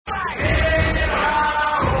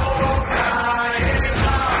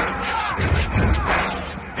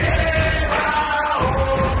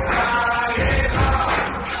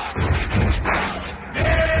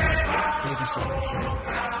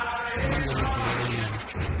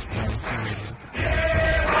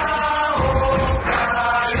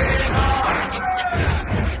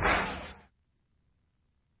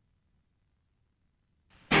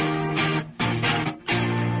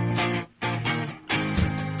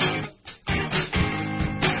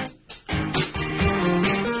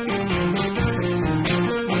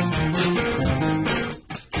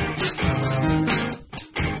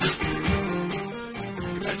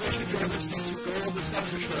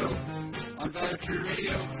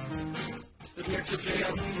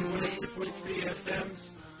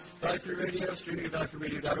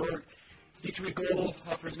DrRadio.org. Each week, Goal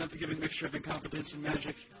offers an unforgiving mixture of incompetence and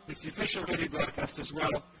magic. It's the official radio broadcast as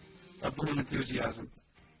well of Balloon Enthusiasm.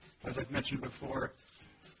 As I've mentioned before,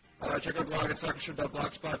 check our blog at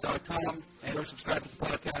soccershow.blogspot.com and or subscribe to the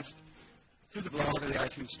podcast through the blog or the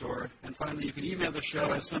iTunes store. And finally, you can email the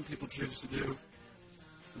show, as some people choose to do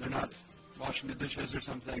when they're not washing the dishes or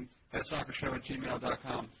something, at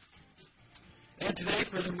soccershow@gmail.com. And today,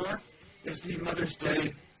 furthermore, is the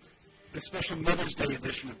special Mother's Day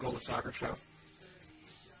edition of Goal to Soccer Show.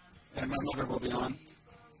 And my mother will be on.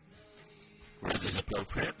 Is this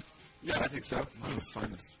appropriate? Yeah, I think so. Oh, it's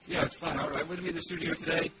fine. Yeah, it's fine. All right. With me in the studio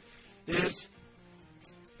today is,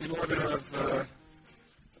 in order of,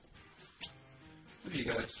 what are you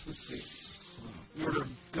guys? Let's see. In order of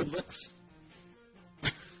good looks.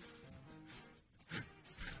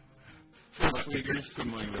 First leaguers. To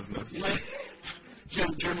my business. Yeah.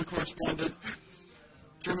 German correspondent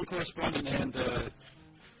and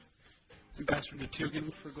Ambassador to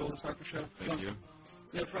Tugan for Goal to Soccer Show. Thank you.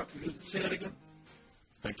 Yeah, say that again.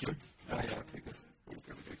 Thank you. Oh, yeah, okay, good.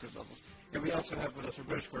 Good levels. And we also have with us a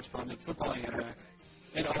British correspondent, Footballing Interact,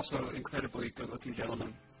 and also incredibly good-looking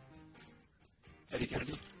gentleman, Eddie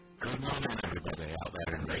Kennedy. Good morning, everybody out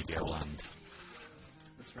there in Radio Land.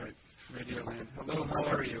 That's right, Radio Land. Hello, how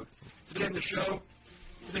are you? Today on the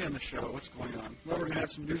show, what's going on? Well, we're going to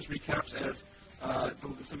have some news recaps as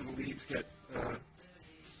some of the leagues get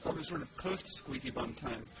sort of post-squeaky bum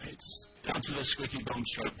time. It's down to the squeaky bum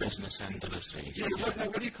stroke business end of the season. Yeah,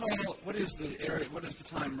 what do you call, what is the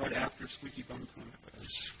time right after squeaky bum time?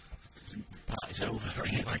 Party's over,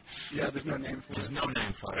 really. Yeah, there's no name for it. There's no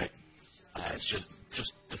name for it. It's just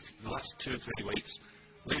the last 2 or 3 weeks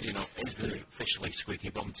leading up is the officially squeaky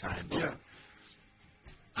bum time. But yeah.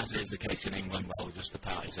 As is the case in England, well, just the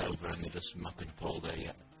party's over and they're just mopping up all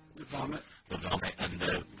the vomit. The vomit and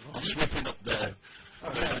sweeping up the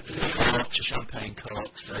corks, the champagne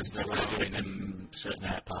corks, as they were doing in a certain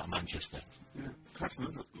part of Manchester. Yeah. Carson,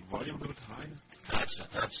 is the volume a little bit high? That's.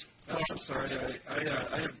 Oh, I'm sorry.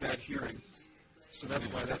 I have bad hearing, so that's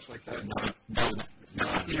why that's like that. No.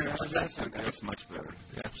 Here, how does that sound, guys? That's much better.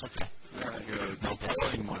 Yeah, it's okay. All right. It's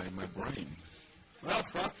blowing my brain. Well,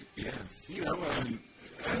 fuck. Yes. You know,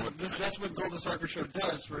 that's what Goal to Soccer Show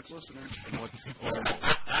does for its listeners.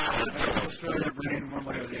 Destroy their brain one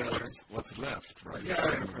way or the other. What's left, right?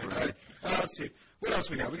 Yeah, right. Let's see. What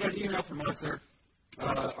else we got? We got an email from Arthur.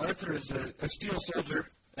 Arthur is a steel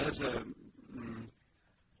soldier, as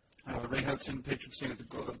Ray Hudson, patron saint of the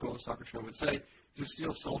Goal to Soccer Show, would say. He's a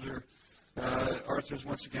steel soldier. Arthur's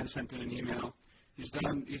once again sent in an email. He's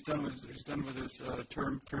done with his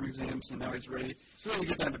term exams, and now he's ready to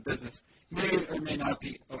get down to business. May or may not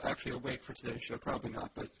be actually awake for today's show. Probably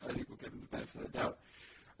not, but I think we'll give him the benefit of the doubt.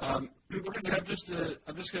 We're going to have I'm just going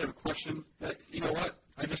to have a question that, you know what,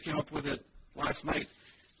 I just came up with it last night,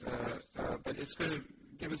 but it's going to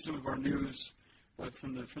give us some of our news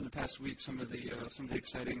from the past week, some of the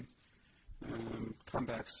exciting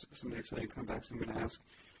comebacks, I'm going to ask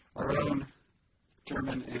our own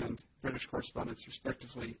German and British correspondents,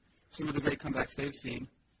 respectively, some of the great comebacks they've seen,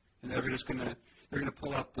 and they're going to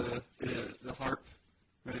pull out the harp,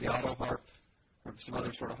 maybe the auto harp, or some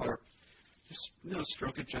other sort of harp. Just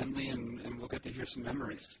stroke it gently, and we'll get to hear some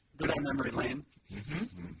memories. Go down memory lane. Mm-hmm.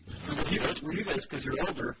 With you guys, because you're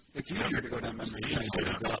older, it's easier to go down memory lane.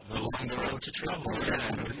 You've got the longer road to travel. You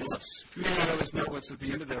may not always know what's at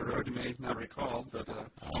the end of that road. You may not recall, but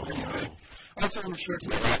anyway. Also on the show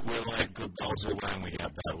today, we're like good balls of when we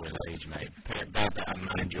get better with age, mate. Bear that in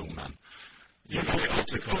mind, young man. You're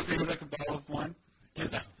like a bottle of wine?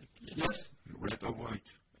 Yes. Yes? Red or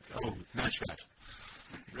white? Oh, nice red.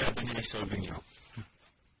 Cabernet Sauvignon.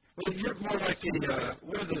 Well, you're more like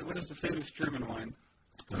what is the famous German wine?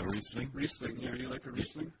 Riesling. Riesling. Yeah, you like a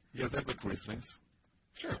Riesling? Yeah, they're good Rieslings.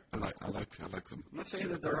 Sure. I like them. I'm not saying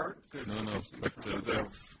that there aren't good. No, but they're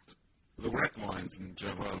the red wines in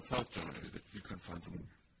South Germany. You can find them.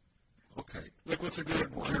 Okay. Like what's a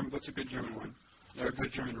good German wine? Or a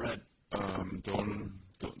good German red? Dornberg,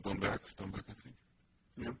 I think.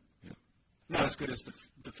 Yeah. Yeah. Not as good as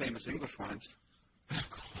the famous English wines. Of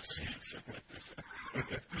course, yes.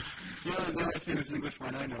 The only famous English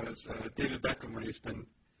wine I know is David Beckham when he's been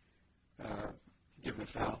given a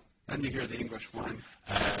foul. And you hear the English wine.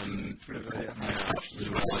 Sort of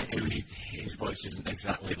his voice isn't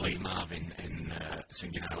exactly Lee Marvin in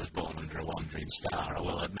singing I Was Born Under a Wandering Star, I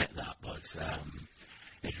will admit that, but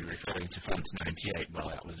if you're referring to France 98, well,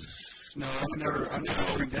 that was... No, I've never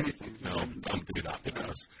heard anything. No, don't do that,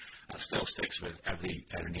 because that still sticks with every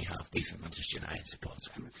half decent Manchester United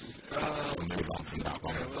supporter. We'll move on from that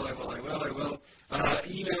one. I will.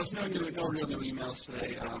 Emails, no real new emails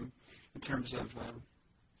today in terms of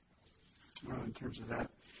that.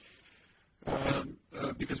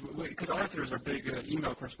 Because Arthur is our big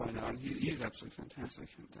email correspondent now, and he's absolutely fantastic.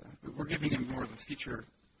 And we're giving him more of a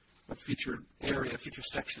featured area, feature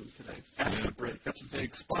section today after the break. That's a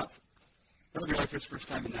big spot. That'll be Arthur's first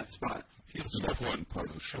time in that spot. He's an important part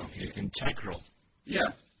of the show. Integral.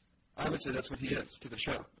 Yeah, I would say that's what he is to the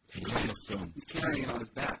show. He's carrying it on his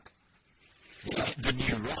back. The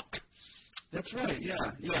new Rock. That's right. Yeah.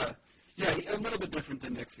 A little bit different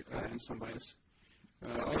than Nick in some ways.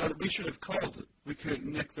 Although we should have called it. We could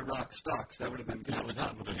Nick the Rock Stocks. That would have been good.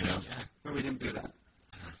 That would have been, yeah. But we didn't do that.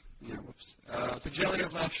 Yeah, whoops. The jelly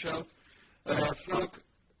of last show. Frank,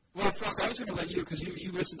 I was going to let you, because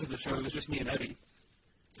you listened to the show. It was just me and Eddie.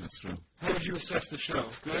 That's true. How did you assess the show?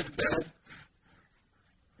 Good, bad?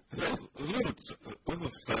 It was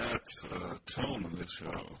a sad tone in the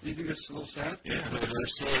show. You think it's a little sad? Yeah, there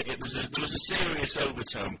was a serious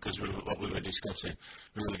overtone because what we were discussing,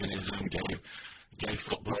 hooliganism, gay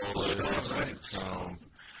football, right. So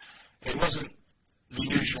it wasn't the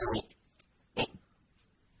usual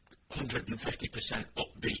 150%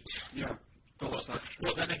 upbeat. Yeah.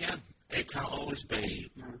 But then again, it can't always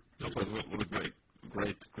be. Yeah. It was a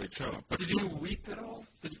great show. But did you weep at all,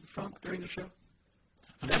 Frank, during the show?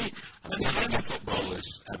 Have any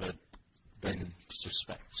footballers ever been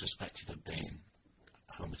suspected of being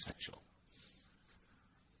homosexual?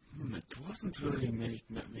 It wasn't really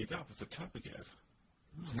made up as a topic yet.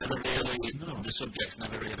 Never really. No. The subject's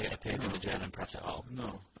never really appeared in the German press at all.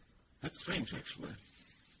 No. That's strange, actually.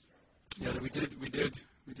 Yeah, we did,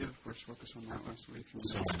 of course, focus on that last week.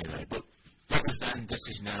 So anyway, but that was then. This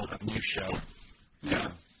is now a new show.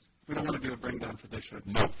 Yeah. We don't want to do a bring down for this show.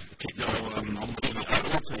 No. I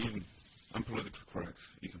won't say even. I'm politically correct.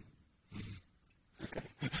 Even. Okay.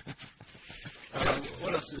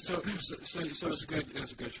 What else? So it was a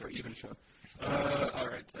good show, even show. All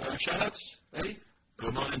right. Shout-outs, Eddie?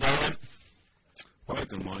 Good morning, Darren. Well,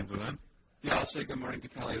 good morning to them. Yeah, I'll say good morning to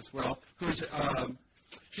Kelly as well.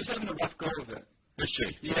 She's having a rough go of it. Is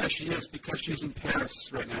she? Yeah, she is, because she's in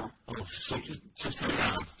Paris right now. Oh,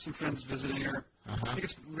 some friends visiting her. Uh-huh. I think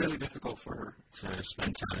it's really difficult for her. To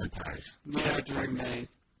spend time in Paris. Yeah, during May.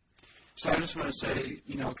 So I just want to say,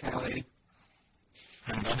 Callie.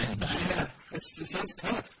 Hang on in there. Yeah, it sounds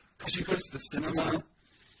tough. Because she goes to the cinema,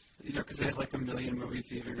 because they have like 1 million movie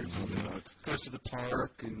theaters. And goes to the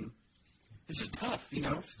park, and it's just tough,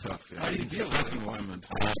 It's tough, yeah. How do you deal with it? Environment.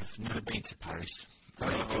 I've never been to Paris.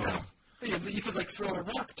 You could throw a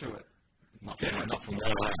rock to it. Not from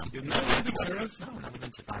where I am. You've never been to Paris? No, I've never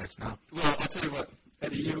been to Paris, no. Well, I'll tell you what,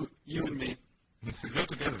 Eddie, you and me. We go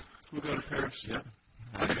together. We'll go to Paris. Yeah.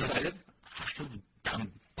 I'm excited.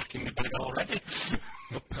 I'm packing the bag already.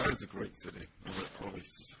 Well, Paris is a great city. I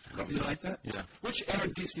always love You it. like that? Yeah. Which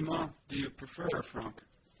arrondissement do you prefer, Frank?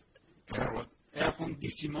 What?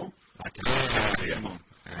 Arrondissement? Like Yeah.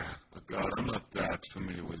 Oh, God, I'm not that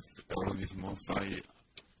familiar with arrondissements.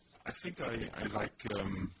 I think I like.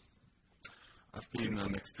 I've been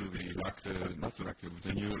next to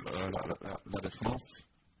the new La Défense.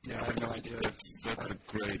 Yeah, I have no idea. That's a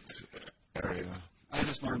great area. I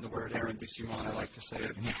just learned the word arrondissement. I like to say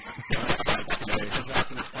it as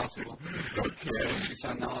often as possible. Okay. You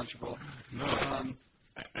sound knowledgeable. No.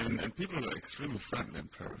 And people are extremely friendly in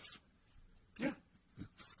Paris. Yeah.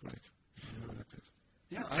 It's great. I like it.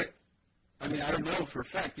 Yeah, I mean, I don't know for a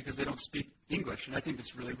fact because they don't speak English, and I think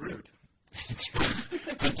it's really rude.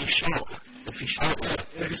 If you shout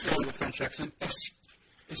Maybe say with a French accent.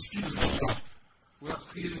 Excuse me. Well,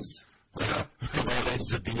 please. where is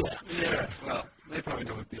the beer? Yeah, well, they probably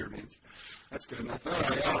know what beer means. That's good enough. All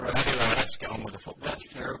right. Anyway, let's get on with the football. That's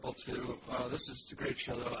terrible, too. This is a great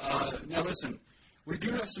show, though. Now, listen, we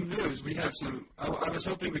do have some news. We have some. I was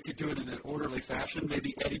hoping we could do it in an orderly fashion.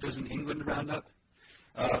 Maybe Eddie does an England roundup.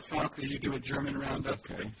 Frank, you do a German roundup.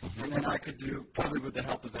 Okay. And then I could do, probably with the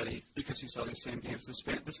help of Eddie, because he saw the same games, the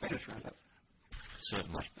Spanish roundup.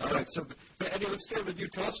 Certainly. All right, but Eddie, let's start with you.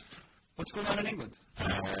 Tell us what's going on in England.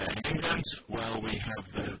 In England, well, we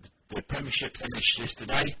have The Premiership finished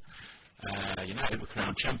yesterday. United were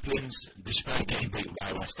crowned champions, despite getting beaten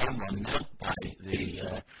by West Ham 1-0 by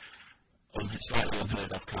the slightly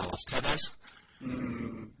unheard of Carlos Tevez.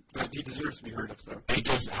 But he deserves to be heard of, though. He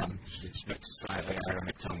does. It's slightly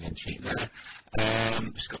ironic tongue-in-cheek there.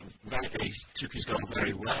 He took his goal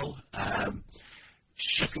very well.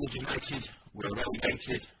 Sheffield United were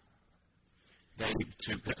relegated. They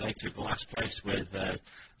took the last place with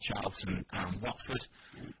Charlton and Watford.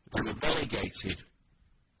 They were relegated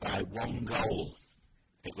by 1 goal.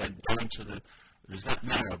 It went down to it was that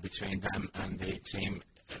narrow between them and the team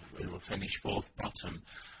who will finish 4th bottom.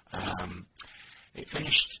 It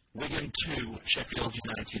finished Wigan 2, Sheffield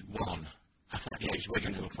United 1. I thought, it was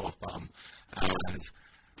Wigan who were 4th bottom. And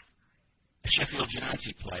a Sheffield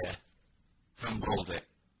United player handballed it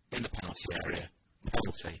in the penalty area.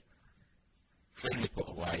 Penalty. Cleanly put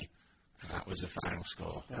away. And that was the final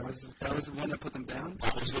score. That was the one that put them down?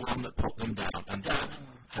 That was the one that put them down. And that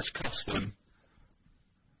has cost them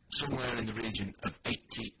somewhere in the region of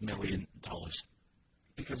 $80 million.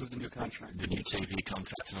 Because of the new contract. The new TV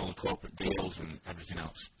contract and all the corporate deals and everything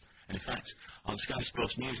else. And in fact, on Sky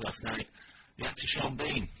Sports News last night, the actor Sean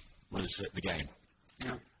Bean was at the game.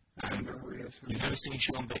 Yeah. I don't know who he is. You've never seen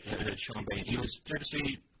Sean Bean?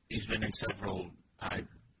 He's been in several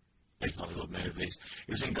big Hollywood movies.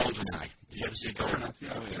 He was in GoldenEye. Did you ever see GoldenEye?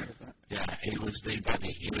 Yeah, okay, I get that. Yeah, he was the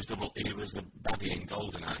baddie. He was the baddie in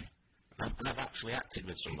GoldenEye. And I've actually acted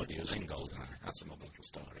with somebody who was in GoldenEye. That's another little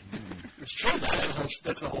story. It's true.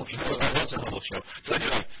 That's a whole show. That's a whole show. So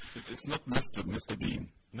anyway, it's not Mr. Bean.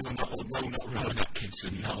 No, not Rowan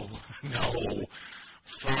Atkinson. No.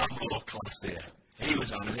 Far more classier. He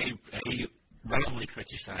was on, and he roundly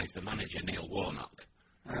criticised the manager Neil Warnock.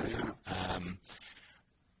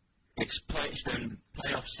 It's been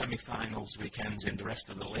playoff semi-finals weekends in the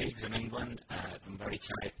rest of the leagues in England. Some very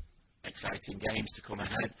tight, exciting games to come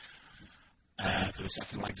ahead for the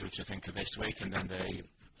second legs, which I think are this week, and then the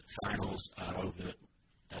finals are over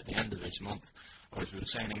at the end of this month, or as we were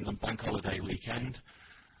saying, England bank holiday weekend,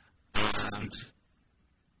 and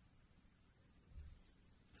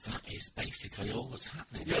that is basically all that's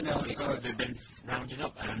happening. Yeah, no, they've been rounding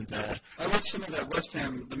up, and I watched some of that West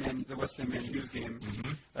Ham Man U game.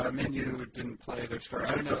 Mm-hmm. Man U didn't play their star.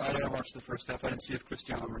 I don't know. I didn't watch the first half. I didn't see if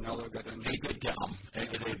Cristiano Ronaldo got in. He did get on.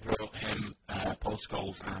 They brought him Paul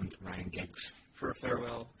Scholes and Ryan Giggs for a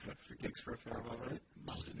farewell. For Giggs for a farewell, right?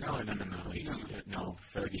 No. No,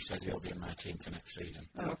 Fergie says he'll be in my team for next season.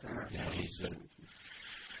 Oh, okay. Right. Yeah, he's.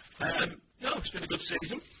 It's been a good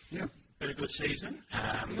season. Yeah. Been a good season.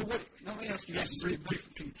 You know what? Let me ask you. Yes. Brief.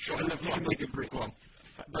 You can make it brief. Go on.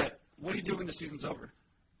 But what do you do when the season's over?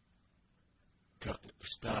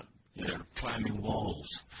 Start climbing walls.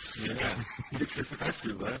 Yeah. I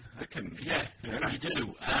feel that. I can. Yeah, you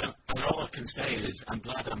do. And all I can say is I'm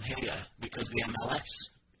glad I'm here because the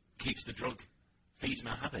MLS keeps the drug, feeds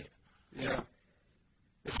my habit. Yeah.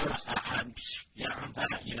 I'm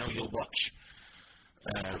there. You'll watch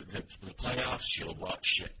the playoffs, you'll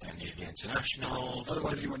watch any of the internationals.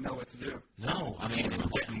 Otherwise, you wouldn't know what to do. No, I mean,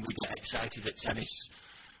 we get excited at tennis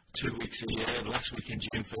 2 weeks a year. Last week in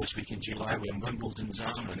June, first week in July, when Wimbledon's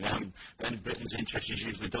on, and then Britain's interest is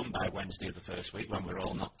usually done by Wednesday of the first week when we're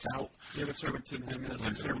all knocked out. You ever served Tim Jimenez,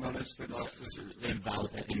 that lost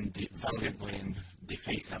valiantly in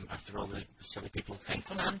defeat after all the silly people think,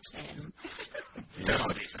 come on, Tim.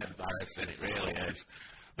 It's embarrassing, it really is.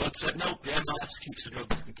 But no, the MLS keeps the drug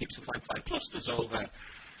and keeps the flag flying. Plus, there's all the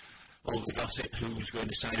gossip, who's going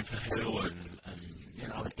to sign for who, and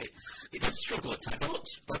it's a struggle at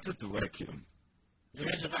times. But it's a vacuum. There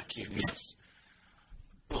is a vacuum, yes.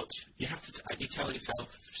 But you have to you tell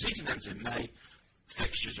yourself, season ends in May,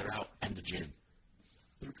 fixtures are out end of June.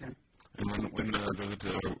 Okay. And when does it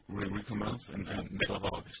recommence? In middle of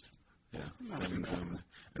August. Yeah.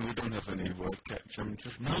 And we don't have any World Cup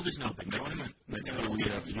Championship. No, there's no big tournament. Next year we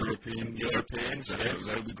have Europeans.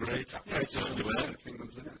 That'll be great. Yeah, it certainly will. If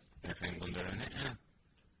England's in it. If England are in it, yeah.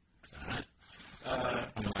 It's all right.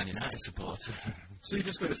 I'm a Man United supporter. So you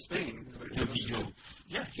just go to Spain?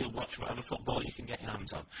 You'll watch whatever football you can get your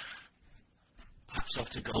hands on. Hats off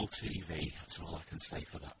to Gold TV. That's all I can say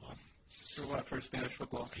for that one. For what? For Spanish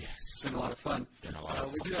football? Yes. It's been a lot of fun.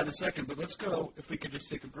 We'll do that in a second, but let's go, if we could just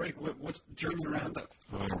take a break. What's German Roundup?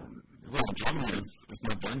 Well, Germany is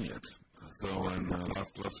not done yet. So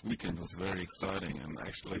last weekend was very exciting, and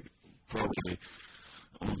actually probably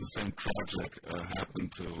almost the same tragic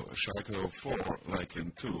happened to Schalke 04, like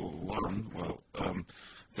in 2-1. Well,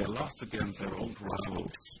 they lost against their old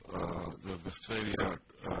rivals, the Westphalia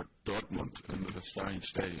Dortmund in the Westphalian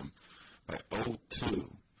Stadium by 0-2.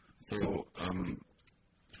 So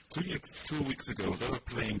 2 weeks ago, they were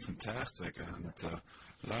playing fantastic, and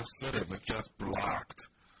last Saturday they just blocked.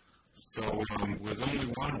 So with only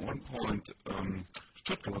one point,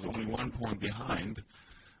 Stuttgart was only 1 point behind,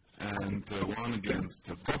 and won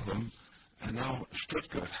against Bochum, and now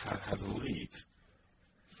Stuttgart has a lead.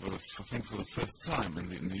 I think for the first time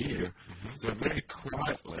in the year. Mm-hmm. So very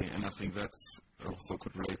quietly, and I think that's also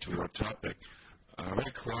could relate to your topic,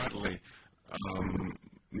 very quietly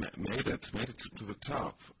made it to the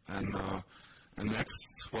top. And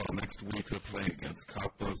next week they're playing against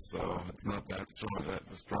Kappel, so it's not that strong,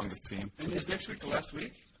 the strongest team. And is next week the last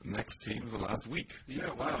week? Next team is the last week.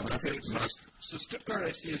 Yeah, wow. Okay, so Stuttgart,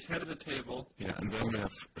 I see, is head of the table. Yeah, and then we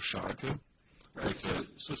have Schalke. Right, so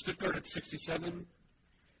Stuttgart at 67,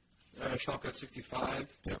 Schalke at 65.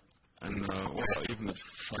 Yeah, and even if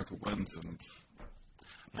Schalke wins, and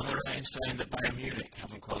am I right in saying that Bayern Munich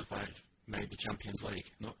haven't qualified, made the Champions League?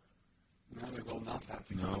 No. No, they will not have.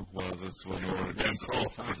 No, well, that's what already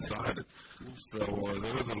decided. So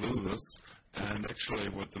there was a losers, and actually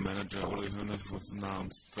what the manager, Uli Hoeneß, was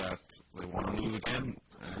announced that they want to lose again,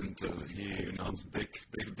 and he announced big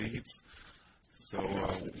deeds. So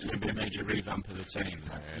it's going to be a major revamp of the team.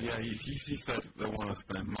 Yeah, he said they want to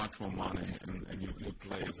spend much more money in new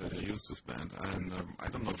players that they used to spend, and I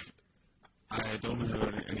don't know if I don't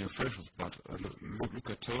hear any officials, but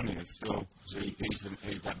Luca Toni is still. So he's the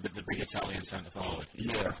big Italian centre forward.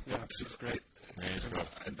 Yeah, he's great. Yeah, he's great.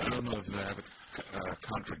 I don't know if they have a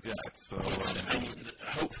contract yet. So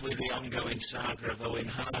hopefully the ongoing saga of Owen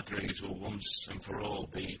Hargreaves will once and for all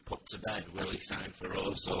be put to bed. Will he sign for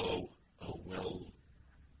us, or will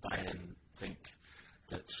Bayern think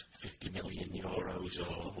that 50 million euros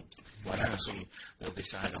or whatever they'll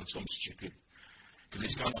decide on some stupid, because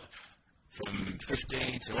it's gone from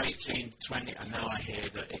 15 to 18, 20, and now I hear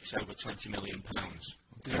that it's over £20 million.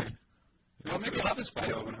 Okay. Well, maybe I'll just buy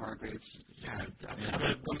Owen Hargreaves. Yeah, have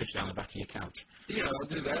a rubbish down the back of your couch. Yeah, I'll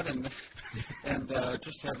do that, and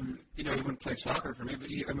just have him. He wouldn't play soccer for me, but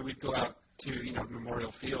we'd go out to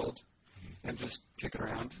Memorial Field and just kick it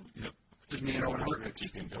around. Yep. Just me and Owen Hargreaves.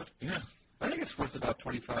 Keep him good. Yeah. I think it's worth about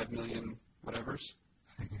 25 million whatevers.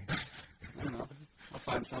 I don't know. I'll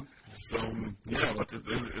find some. So, but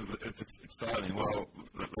it's exciting. Well,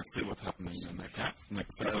 let's see what's happening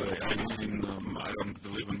next Saturday. I mean, I don't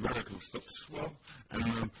believe in miracles, but,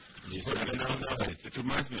 it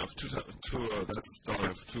reminds me of that story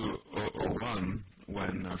of 2001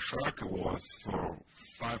 when Schalke was for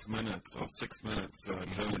 5 minutes or 6 minutes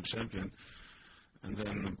German champion, and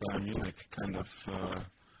then Bayern Munich kind of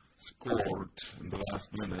scored in the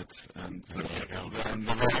last minute, and then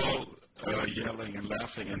they were all yelling and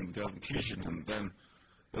laughing and Gelsenkirchen, and then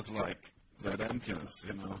it's like that emptiness,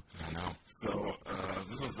 I know. So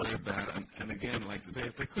this was very bad, and again, like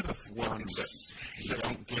they could have won. You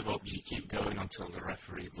don't give up. You keep going until the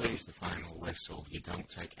referee blows the final whistle. You don't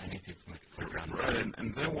take anything from it for granted. Right,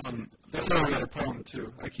 and they won. That's why we had a problem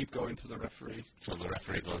too. I keep going to the referee. So the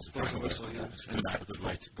referee blows the final whistle. Yeah, it's a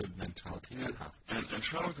good mentality to have. And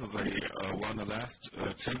Schalke, they won the last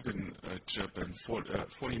championship in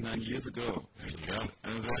 49 years ago. There you go.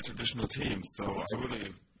 And they're a traditional team, so I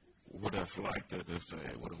really would have liked it if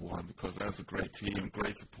they would have won, because that's a great team,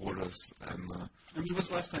 great supporters, and. When was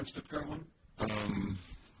the last time Stuttgart won? I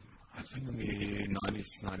think in the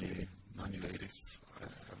 90s, 80s. I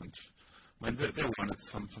haven't. I mean, they won it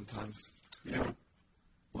sometimes. Yeah.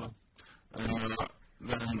 Well, then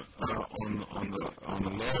on the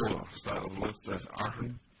lower side of the list there's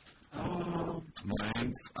Aachen.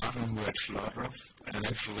 Mainz, Aachen, who had Schladroff, and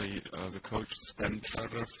actually the coach spent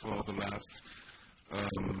Schladroff for the last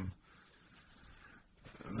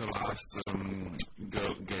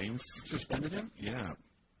games. Suspended him? Yeah.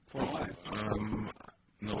 For why?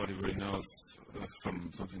 Nobody really knows. There's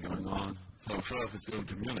something going on. So Schladroff is going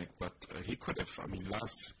to Munich, but he could have. I mean,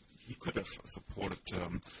 he could have supported,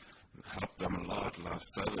 helped them a lot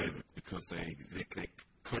last Saturday, because they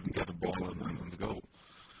couldn't get the ball on the goal.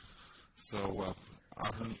 So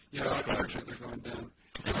Aachen. Yeah, they're going down.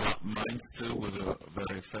 Mainz still with a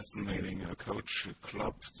very fascinating coach,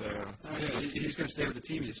 club there. Oh, yeah, he's going to stay with the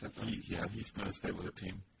team, you said. He's going to stay with the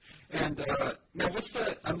team. And now,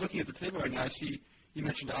 I'm looking at the table right now. I see you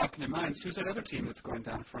mentioned Aachen and Mainz. Who's that other team that's going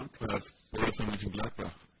down, Frank? That's Borussia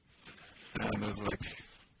Mönchengladbach. And it's like,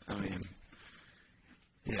 I mean,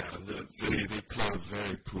 they play a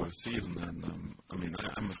very poor season, and I mean,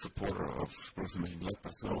 I'm a supporter of Borussia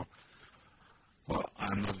Mönchengladbach, so. Well,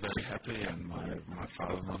 I'm not very happy, and my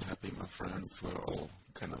father's not happy. My friends were all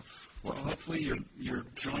kind of. Well, hopefully your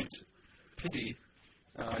joint pity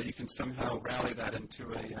you can somehow rally that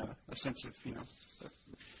into a sense of,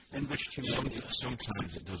 enriched humanity.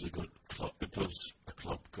 Sometimes it does a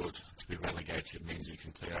club good to be relegated. It means you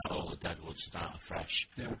can clear out all the deadwood, start afresh.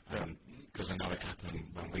 Yeah. Because I know it happened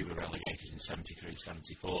when we were relegated in 73,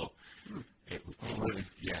 74. Really?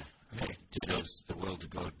 Yeah. It did us the world of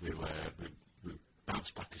good. We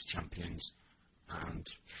bounced back as champions, and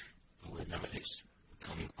it's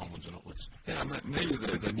gone onwards and upwards. Yeah, maybe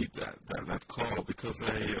they need that call because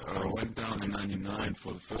they went down in '99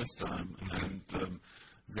 for the first time, and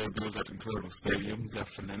they built that incredible stadium. They're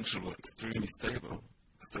financially extremely stable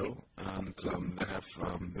still, and they have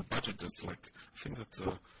the budget is like I think that's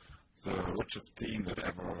the richest team that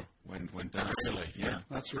ever went down. Really? Yeah.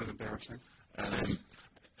 That's really embarrassing.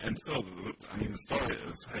 And so, the story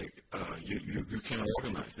is, hey, you can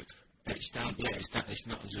organize it. It's down. Yeah, it's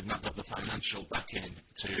not. They've not got the financial backing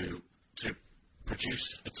to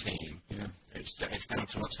produce a team. Yeah. It's down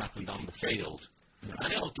to what's happened on the field,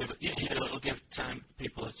 and it'll give time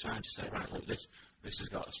people a time to say, right, look, this has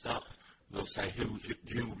got to stop. They'll say who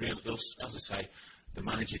really. As I say, the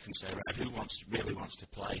manager can say, right, who really wants to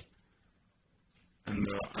play. And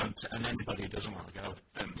anybody who doesn't want to go,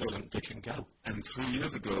 they can go. And 3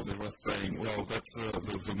 years ago, they were saying, well, that's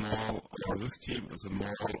the mall, or this team is the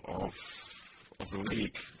mall of the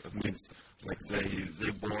league. It means like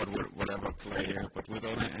they board whatever player, but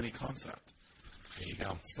without any concept. There you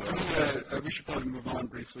go. So we should probably move on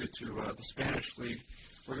briefly to the Spanish league.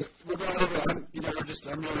 We're going over.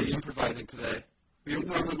 I'm really improvising today. We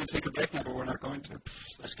normally would take a break now, but we're not going to.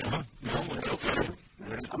 Let's go. No, we're okay.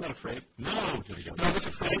 I'm not afraid. No, no one's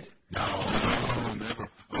afraid. No, never.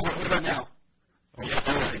 What about now? Yeah.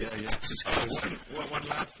 One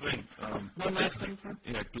last thing. One last thing, Frank?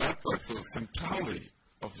 Yeah, Gladbach, so St. Pauli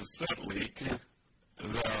of the third league,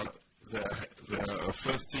 they're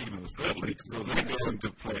first team in the third league, so they're going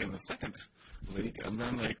to play in the second league, and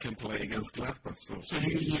then they can play against Gladbach. So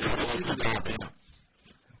you derby.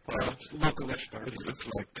 It's localish derby. It's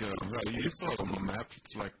like, you saw it on the map.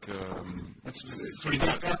 It's like... it's 3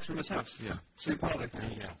 blocks from his house. Yeah. St. Pauli.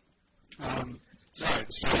 Yeah. Sorry,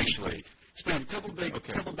 Spanish league. Spain. Couple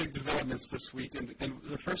big developments this week, and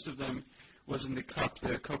the first of them was in the Cup,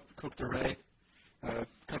 the Coupe de Rey,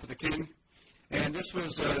 Cup of the King. And this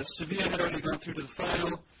was, Sevilla had already gone through to the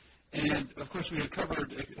final, and of course we had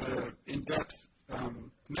covered in depth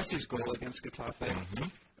Messi's goal against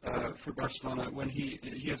Getafe. For Barcelona when he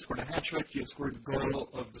had scored a hat-trick, he had scored the goal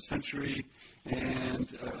of the century,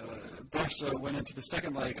 and Barca went into the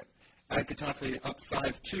second leg at Getafe up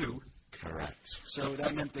 5-2. Correct. So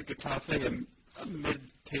that meant that Getafe, a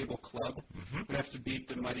mid-table club, would have to beat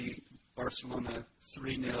the mighty Barcelona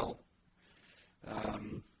 3-0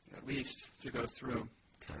 at least to go through.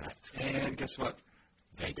 Correct. And guess what?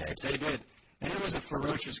 They did. They did. And it was a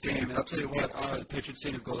ferocious game. And I'll tell you what, the patron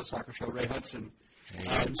saint of Goal Soccer Show, Ray Hudson,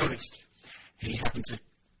 noticed. He happened to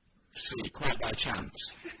see it quite by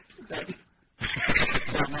chance.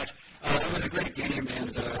 Not much. It was a great game, and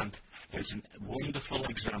it's a wonderful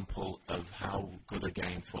example of how good a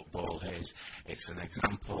game football is. It's an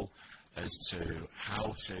example as to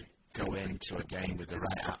how to go into a game with the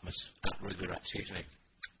right atmosphere,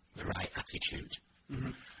 the right attitude.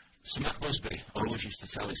 So Matt Busby always used to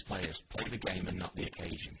tell his players, play the game and not the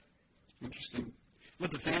occasion. Interesting.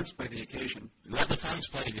 Let the fans play the occasion. Let the fans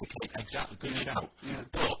play the occasion. Exactly. Good shout. Yeah.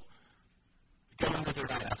 But go in with the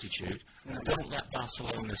right attitude. Yeah. Don't let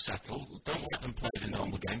Barcelona settle. Don't let them play the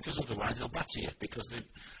normal game, because otherwise they'll batter you, because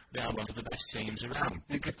they are one of the best teams around.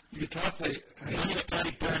 And Getafe...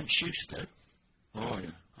 Played Bernd Schuster. Oh,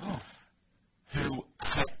 yeah. Who,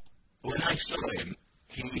 when I saw him,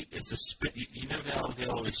 he is the spit. You know they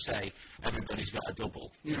always say everybody's got a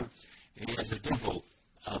double. Yeah. He has a double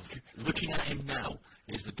of, looking at him now,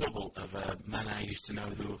 is the double of a man I used to know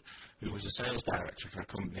who was a sales director for a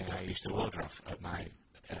company I used to order off at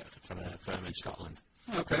from a firm in Scotland.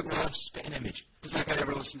 Okay, well, spitting image. Does that guy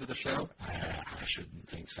ever listen to the show? I shouldn't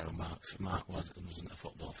think so. Mark wasn't a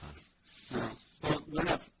football fan. No. Well,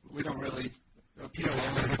 we don't really appeal.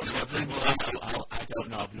 Well, I don't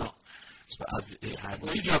know. I've not.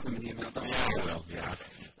 Well, you drop him an email, don't you? Yeah, I will. Yeah.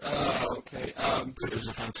 Okay. It was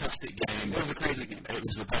a fantastic game. It was a crazy game. It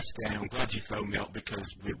was the best game. I'm glad you phoned me up,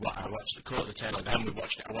 because I watched the tail end.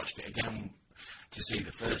 I watched it again to see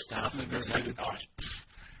the first half and the second.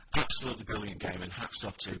 Absolutely brilliant game, and hats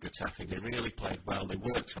off to Getafe. They really played well. They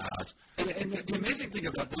worked hard. And the amazing thing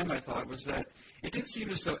about them, I thought, was that it didn't seem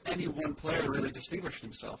as though any one player really distinguished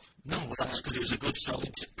himself. No, well, that's because it was a good,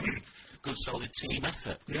 solid team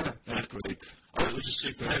effort. Yeah. That's great. Oh, it was a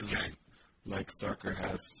superb game. like soccer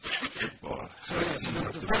has football. So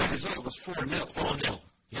the final result was 4-0. 4-0.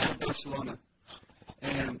 Yeah. Barcelona.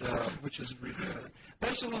 And, which is really good.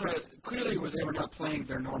 Barcelona, clearly they were not playing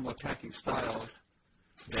their normal attacking style.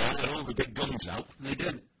 They had all the big guns out. They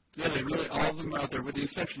did. Yeah, they really, all of them are out there, with the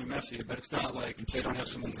exception of Messi, but it's not like they don't have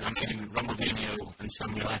someone. I mean, Ronaldinho and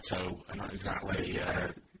Samuel Eto'o are not exactly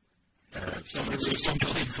some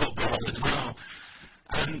elite football as well.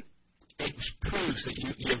 And it proves that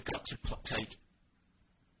you've got to take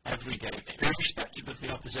every game, irrespective of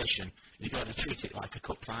the opposition, you've got to treat it like a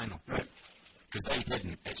cup final. Right. Because they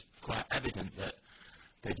didn't. It's quite evident that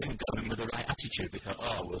they didn't go in with the right attitude. They thought,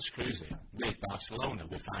 oh, we'll cruise it. We're Barcelona,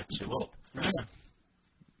 we're 5-2 up. Right.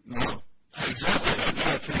 No. Exactly.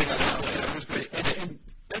 That was great. And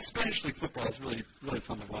that Spanish League football is really, really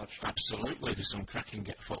fun to watch. Absolutely. There's some cracking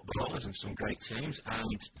footballers and some great teams.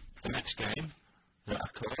 And the next game that I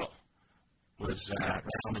caught was Real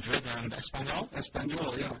Madrid and Espanyol.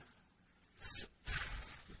 Espanyol, yeah.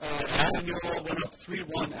 Espanyol went up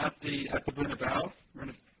 3-1 at the Bernabeu,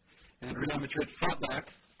 and Real Madrid fought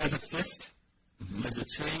back as a fist. Mm-hmm. As a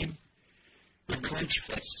team with clenched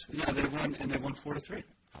fists. Yeah, they won 4-3.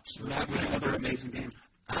 Absolutely. That was another amazing game.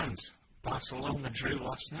 And Barcelona drew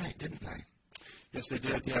last night, didn't they? Yes, they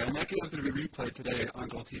did, yeah. And that game is going to be replayed today on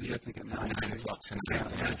Gold TV, I think, at 9 o'clock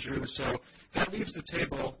tonight. Yeah, they drew. So that leaves the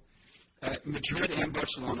table at Madrid and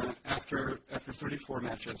Barcelona after 34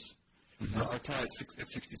 matches. Are tied at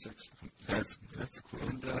 66. That's cool.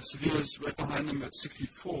 And Sevilla's right behind them at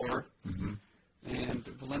 64. Mm-hmm. And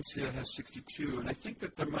Valencia has 62. And I think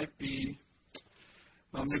that there might be,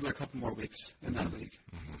 well, maybe a couple more weeks in that league.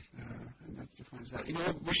 Mm-hmm. And that defines that. You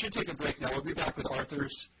know, we should take a break now. We'll be back with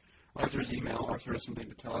Arthur's email. Arthur has something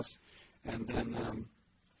to tell us. And then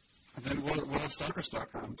we'll have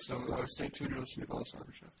Soccerstock.com. So stay tuned to listen to Goal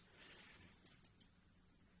Soccer Show.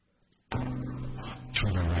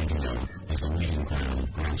 Trigger Radio is a meeting ground of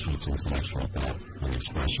grassroots intellectual thought and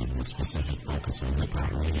expression with specific focus on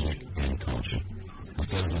hip-hop music and culture.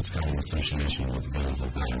 Instead of its common association with villains of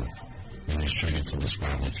violence, it is triggered to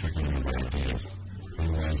describe the triggering of ideas,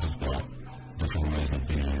 new ways of thought, different ways of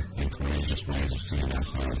being, and courageous ways of seeing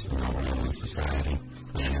ourselves and our role in society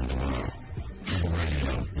and in the world. Trigger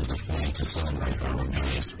Radio is a flame to celebrate our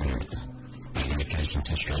rebellious spirits, our dedication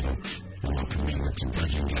to struggle, and our commitment to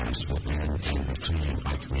bridging gaps within and between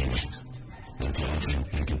our communities, intelligent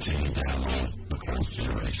and continued dialogue across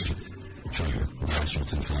generations. Trigger,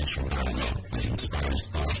 grassroots intellectual dialogue that inspires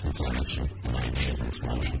thought, intellection, and ideas into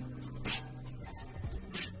motion.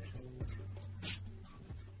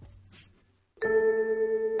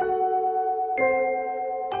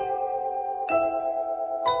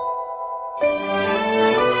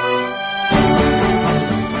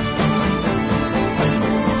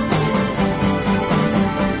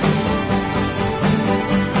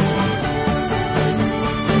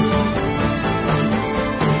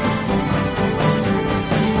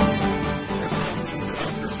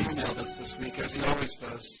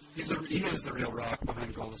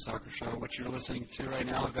 Soccer Show, what you're listening to right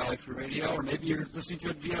now at Valley Free Radio, or maybe you're listening to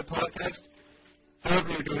it via podcast.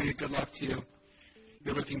 However you're doing it, good luck to you.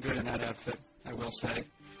 You're looking good in that outfit, I will say.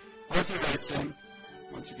 Arthur writes in,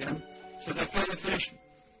 once again, says, I finally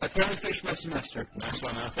finished my semester. Nice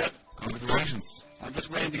one, Arthur. Congratulations. I'm just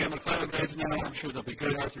waiting to get my final grades now. I'm sure they'll be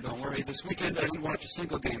good, Arthur, don't worry. This weekend I didn't watch a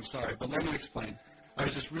single game, sorry, but let me explain. I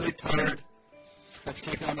was just really tired.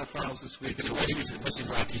 After taking on my finals this week. So this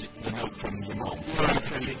is like the note from your mom. Yeah,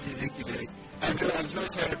 that's right. He's incubating. I was really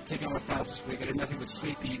tired of taking on my finals this week. I did nothing but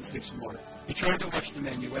sleep, eat, and sleep some more. He tried to watch the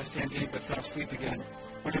Man U West Ham game, but fell asleep again.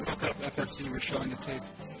 When he woke up, FSC was showing the tape,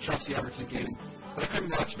 Chelsea Everton game. But I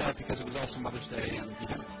couldn't watch that because it was also Mother's Day, and, you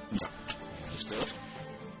know. Yeah. Still,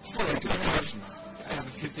 I have a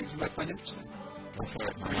few things you might find interesting. Go for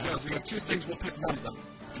it, Here we go. We have two things. We'll pick one of them.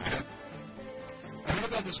 Okay. I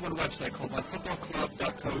heard about this one website called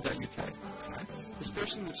myfootballclub.co.uk. Okay. This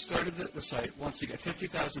person that started the site wants to get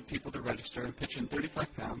 50,000 people to register and pitch in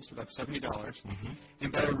 £35, about $70,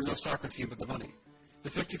 and buy a real soccer team with the money.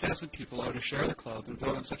 The 50,000 people are to share the club and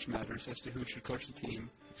vote on such matters as to who should coach the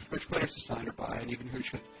team, which players to sign or buy, and even who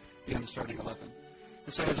should be on the starting 11.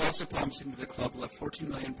 The site is also promising that the club will have £14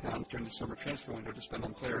 million during the summer transfer window to spend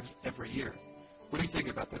on players every year. What do you think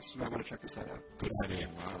about this? You might want to check this out. Good idea.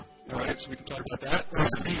 Wow. All right, so we can talk about that.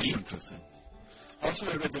 Interesting.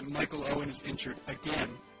 Also, I read that Michael Owen is injured again.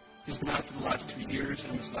 He's been out for the last 2 years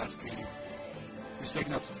and this last game. He was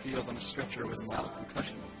taken off the field on a stretcher with a mild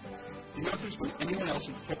concussion. You know, if there's been anyone else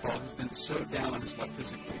in football who's been so down on his luck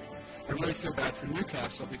physically, I really feel bad for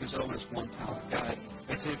Newcastle because Owen is one talented guy.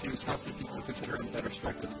 I'd say if he was healthy, people would consider him a better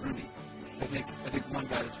striker than Rooney. I think one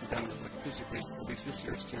guy that's been down is like physically, at least this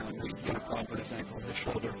year, is telling me he had a problem with his ankle, his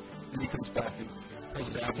shoulder, and he comes back and pulls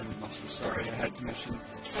his abdomen muscle. Sorry, I had to mention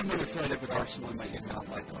someone affiliated with Arsenal in my email,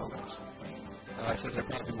 like always. I said I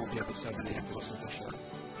probably won't be able to set an ambulance in the show.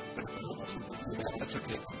 But if I listen, that's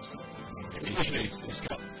okay.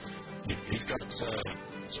 He's got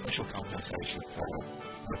special compensation for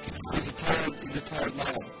working hard. He's a tired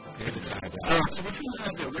lad. He's a tired lad. So which one do you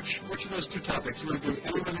want to do? Which of those two topics? You want to do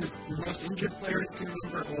anyone who's the most injured player you can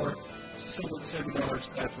remember, or someone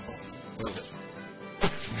 $70 bad football? Both.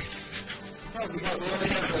 We only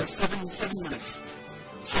have 7 minutes.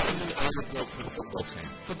 I would go for the football team.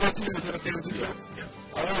 Football team, is that okay with you? Yeah.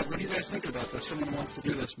 All right, what do you guys think about this? Someone wants to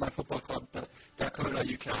do this,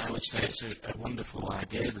 myfootballclub.co.uk. I would say it's a wonderful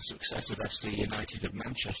idea. The success of FC United of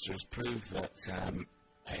Manchester has proved that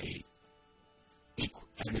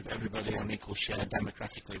everybody on equal share,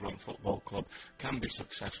 democratically run football club can be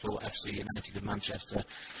successful. FC United of Manchester,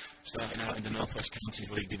 starting out in the North West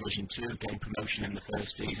Counties League Division 2, gained promotion in the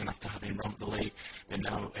first season after having romped the league. They're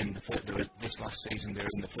now in this last season, they're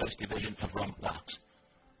in the first division, have romped that.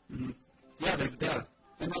 Mm-hmm. Yeah, they're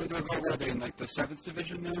and they're in like the 7th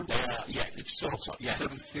division now? It's sort of, yeah.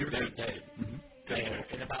 7th tier? They're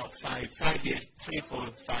in about 5 years, 3 or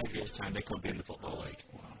 4 5 years time, they could be in the Football League.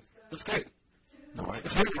 Wow. That's great. No, I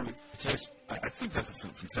think that's a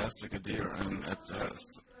fantastic idea, and it's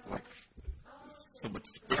like so much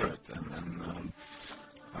spirit, and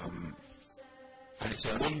it's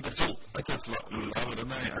a wonderful. I just love it,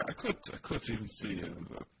 and I could even see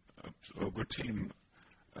a good team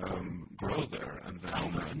grow there, and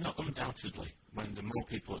then not undoubtedly when the more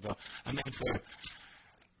people go, and then for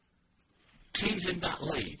teams in that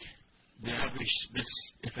league, the average.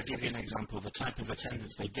 If I give you an example, the type of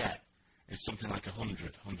attendance they get. It's something like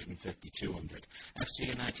 100, 150, 200. FC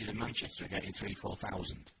United and Manchester are getting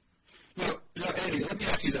 3,000-4,000. Now, Eddie, let me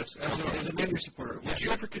ask you this. As a Man U supporter, would you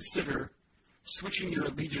ever consider switching your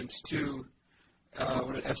allegiance to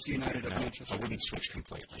FC United of Manchester? I wouldn't switch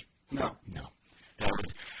completely. No.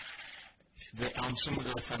 On some of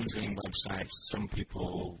the fanzine websites, some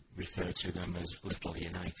people refer to them as Little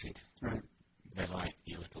United. Right. They're like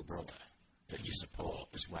your little brother that you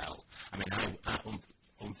support as well. I mean,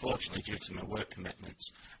 unfortunately, due to my work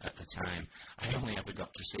commitments at the time, I only ever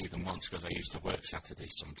got to see them once because I used to work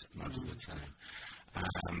Saturdays most of the time.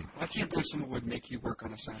 I can't believe someone would make you work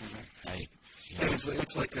on a Saturday. It's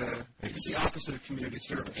the opposite of community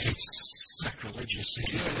service. It's sacrilegious.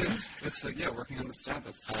 Yeah, it is. It's working on the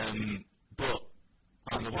Sabbath. But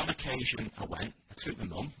on the one occasion I went, I took my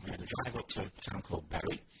mum. We had a drive up to a town called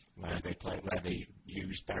Bury, where they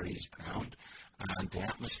used Bury's ground, and the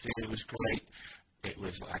atmosphere was great. It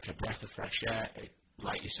was like a breath of fresh air.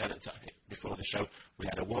 Like you said before the show, we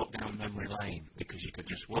had a walk down memory lane because you could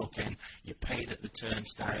just walk in. You paid at the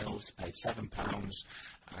turnstiles, paid £7,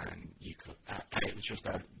 and you could. It was just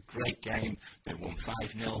a great game. They won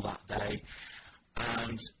 5-0 that day,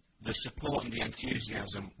 and the support and the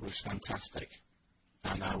enthusiasm was fantastic.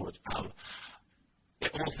 And all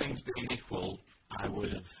things being equal, I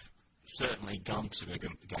would have certainly gone to the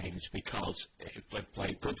games because they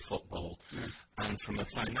played good football, and from a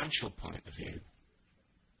financial point of view,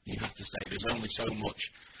 you have to say there's only so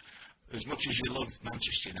much. As much as you love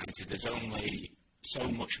Manchester United, there's only so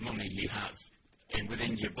much money you have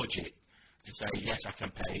within your budget to say yes, I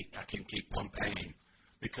can keep on paying,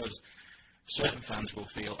 because certain fans will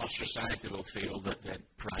feel ostracised. They will feel that they're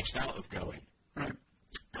priced out of going. Right.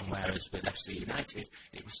 And whereas with FC United,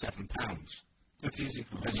 it was £7. That's easy.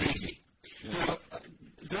 It's easy. Yeah. Now,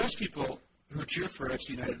 those people who cheer for FC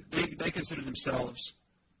United, they consider themselves,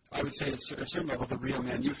 I would say, at a certain level, the real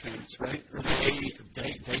Man U fans, right? Or they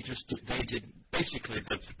did. Basically,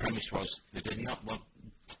 the premise was they did not want.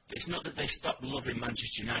 It's not that they stopped loving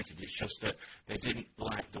Manchester United. It's just that they didn't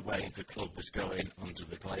like the way the club was going under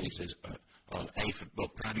the Glazers, but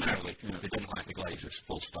primarily they didn't like the Glazers.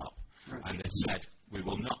 Full stop. Right. And they said, we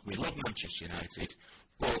love Manchester United,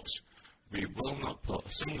 but we will not put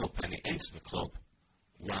a single penny into the club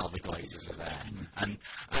while the Glazers are there. And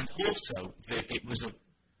also, it was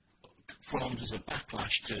formed as a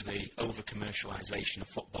backlash to the over-commercialisation of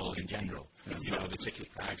football in general. You know, the ticket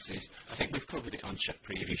prices. I think we've covered it on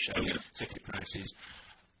previous shows. Ticket prices,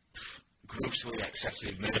 grossly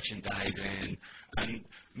excessive merchandising, and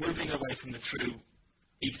moving away from the true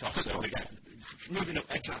ethos. So we get moving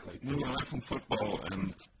away from football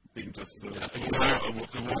and being just the warm,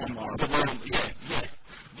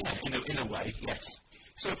 in a way, yes.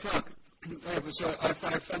 So, Frank, I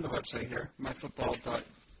found the website here,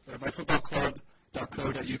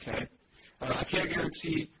 myfootballclub.co.uk. I can't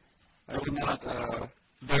guarantee I will not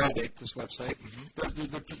validate this website.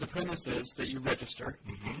 The premise is that you register.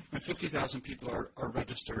 When 50,000 people are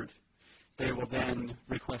registered, they will then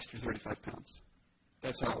request your 35 pounds.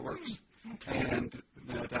 That's how it works. And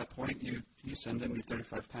then at that point, you send in your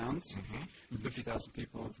 35 pounds. 50,000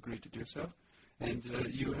 people have agreed to do so. And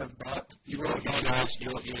you have bought... You will have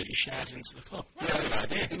your shares into the club. Yeah,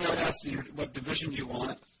 and it asks you what division you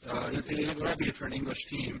want. It will be for an English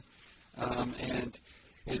team. And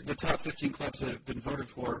the top 15 clubs that have been voted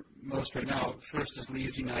for most right now, first is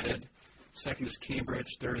Leeds United, second is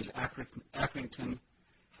Cambridge, third is Accrington,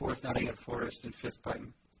 fourth Nottingham Forest, and fifth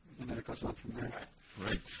Brighton. And then it goes on from there.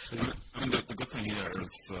 Right. And the good thing here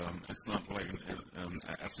is it's not like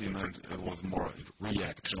FC United was more a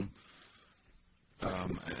reaction.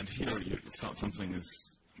 And here it's not something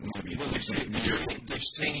is maybe... Well, they've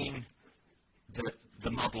seen that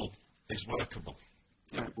the model is workable.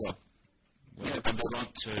 Yeah. Well, and they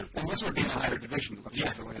want to... And this would be in a higher division,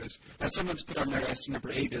 the way it is. As someone's put on there as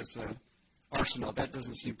number 8 is Arsenal. That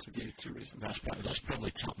doesn't seem to be too reasonable. That's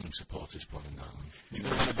probably Tottenham supporters putting that on. You know,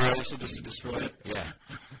 the barrel, so just to destroy it. Yeah.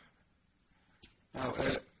 Now,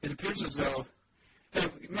 it appears as though... Hey,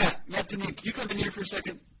 Matt, can you come in here for a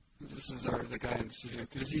second? This is the guy in the studio.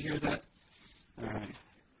 Does he hear that? All right.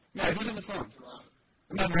 Matt, who's on the phone?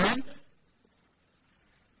 Am I Ron?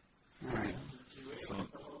 All right. So,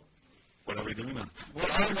 what are we doing now? Well,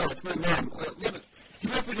 I don't know. It's my mom. Do you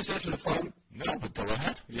know if we just answer the phone? No, but go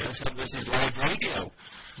ahead. Yes, this is live radio.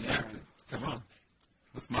 Yeah. Right. Come on. It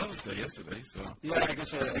was Mother's Day yesterday, so... Yeah, I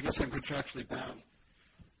guess I'm contractually bound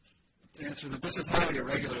to answer that. This is highly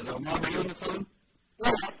irregular, though. Mom, are you on the phone?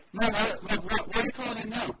 No. Mom, why are you calling in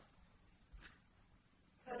now?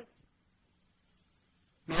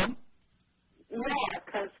 Mom? Yeah,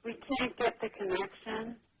 because we can't get the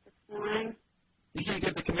connection this morning. You can't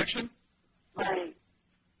get the connection? Right.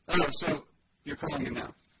 Oh, so you're calling in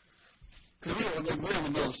now. Because we're in the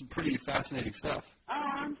middle of some pretty fascinating stuff. Oh,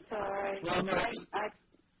 I'm sorry. Well, no,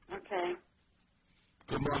 okay.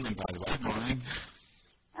 Good morning, by the way. Good morning.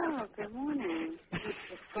 Oh, good morning,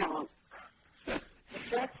 Mr. Funk. The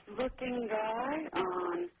best-looking guy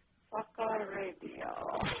on Fuck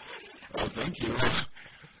Radio. Oh, thank you.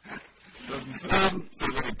 Doesn't say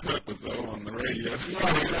that on purpose, though, on the radio.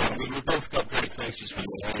 Yeah, we've both got great faces for the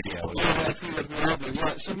radio. Yeah, I think that's what happened.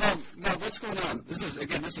 Yeah, so, Mom, what's going on? This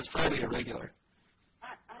is highly irregular.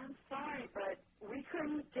 I'm sorry, but we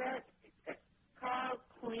couldn't get Carl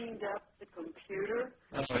cleaned up the computer.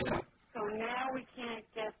 That's right, yeah. So now we can't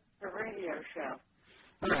get the radio show.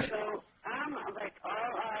 All right. So I'm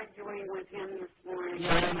all arguing with him this morning.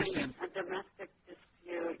 Yeah, I understand. A domestic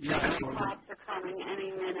dispute. Yeah, I know. The cops are coming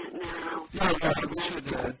any minute now. Yeah, we should.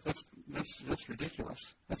 That's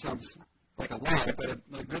ridiculous. That sounds like a lie, but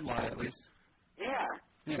a good lie at least. Yeah.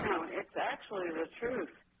 Yeah. No, it's actually the truth.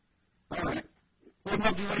 All right. Well,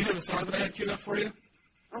 Mom, do you want to hear the song that I had queued up for you?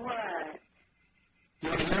 What? You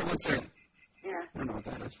want to hear it? One second. Yeah. I don't know what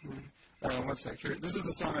that is. One second. Here. This is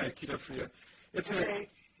the song I had queued up for you. It's a. Do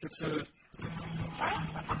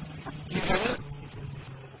you have it?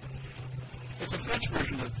 It's a French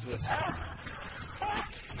version of this. Well,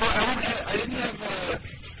 I didn't have.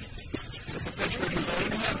 It's a French version, but I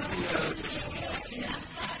didn't have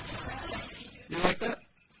the. You like that?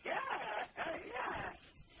 Yeah.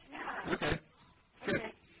 Okay. Good.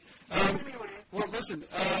 Okay. Anyway. Well, listen.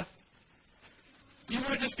 Do you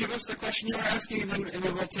want to just give us the question you were asking, and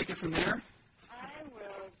then we'll take it from there? I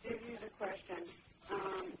will give you the question,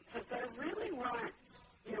 because I really want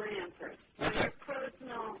your answers. Okay. Your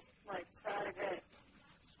personal, private,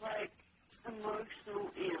 emotional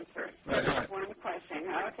answers. Right. One question.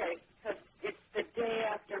 Okay, because it's the day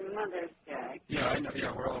after Mother's Day. Yeah, I know.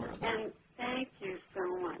 Yeah, we're all aware of that. And thank you so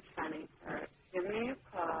much, honey, for giving me a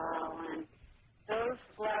call. And those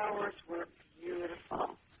flowers were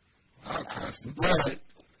beautiful. Oh, Carson. All right.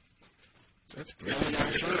 That's great. Yeah,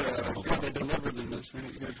 I'm sure. God, they delivered them. That's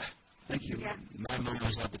very good. Thank you. Yeah. My mum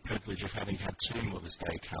has had the privilege of having had 2 Mother's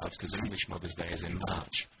Day cards because English Mother's Day is in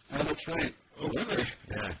March. Oh, that's right. Oh, really?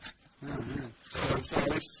 Yeah. Oh, yeah. So at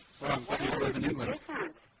least, you live in England.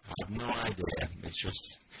 Different. I have no idea. It's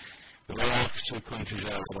just the way our 2 countries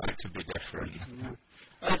are, we like to be different.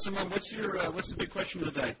 Yeah. So, Mom, what's the big question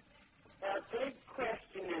of the day? The big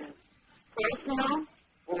question is personal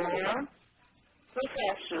or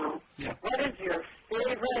professional. Yeah. What is your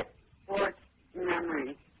favorite sports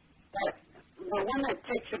memory? The one that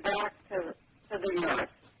takes you back to the North.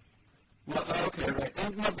 Well, okay,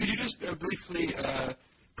 right. Mom, could you just briefly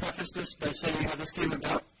preface this by saying how this came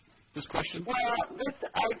about, this question? Well,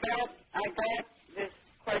 I got this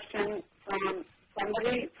question from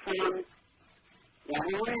somebody from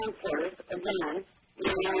Yahoo Answers, again,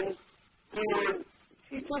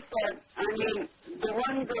 said, I mean, the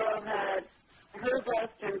one girl had, her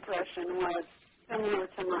best impression was similar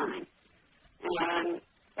to mine. And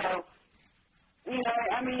so,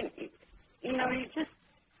 I mean, you just,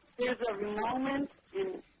 there's a moment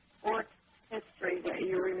in sports history that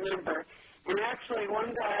you remember. And actually,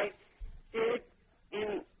 one guy did,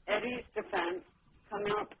 in Eddie's defense, come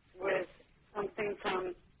up with something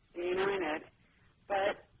from the United,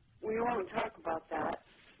 but we won't talk about that.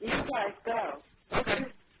 You guys go. What's your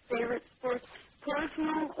favorite sports,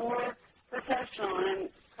 personal or professional? And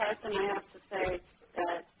Carson, I have to say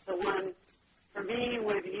that the one for me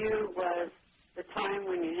with you was the time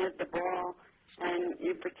when you hit the ball and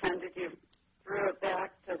you pretended you threw it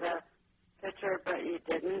back to the pitcher, but you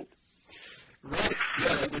didn't. Right.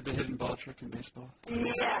 Yeah, I did the hidden ball trick in baseball.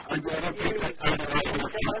 Yeah. I don't think that was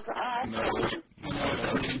awesome. I know what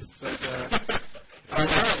that means, but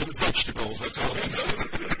vegetables, that's all it is. all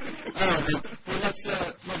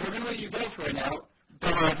right, well, we're going to let you go for right now,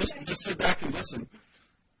 but just sit back and listen.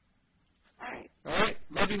 All right. All right?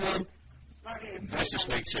 Love you, Mom. Love you. Nice to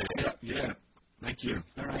speak to you. Yeah. Thank you.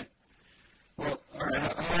 All right. Well, all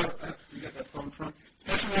right. How you got that phone front?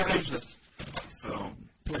 How should we arrange this? So,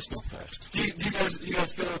 Personal first. Do you guys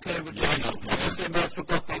feel okay with this? Yeah, no. Just say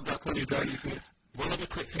footballclub.co.uk. One other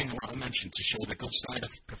quick thing I want to mention to show the good side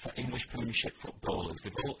of English Premiership footballers.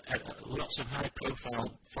 They've all, lots of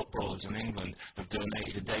high-profile footballers in England have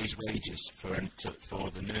donated a day's wages for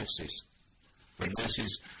the nurses, for a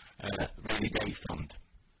nurses' rainy day fund.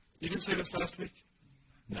 You didn't say this last week?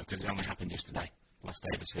 No, because it only happened yesterday, last day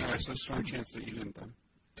of the season. All right, so strong chance that you didn't then.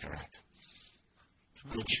 Correct.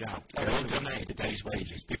 Good shout. They all donated a day's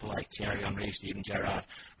wages. People like Thierry Henry, Steven Gerrard,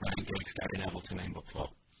 Ryan Giggs, Gary Neville, to name but four.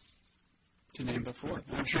 To name but four.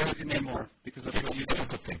 I'm sure you can name more, because that's what you do. I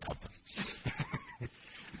could think of them.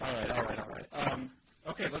 All right.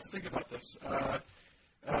 Okay, let's think about this.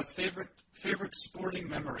 Favorite sporting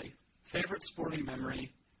memory. Favorite sporting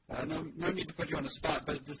memory. No need to put you on the spot,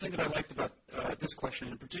 but the thing that I liked about this question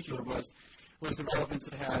in particular was the relevance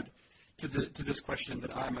it had to this question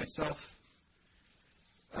that I myself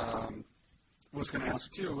was going to ask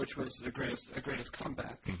too, which was the greatest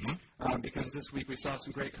comeback. Mm-hmm. Because this week we saw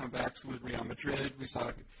some great comebacks with Real Madrid. We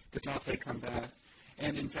saw Getafe come back.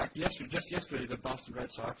 And in fact, just yesterday, the Boston Red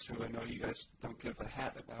Sox, who I know you guys don't give a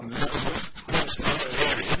hat about. But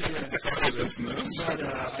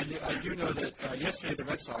I do know that yesterday the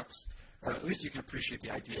Red Sox, at least you can appreciate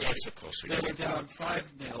the idea. Yes, of course we do. They were down 5-0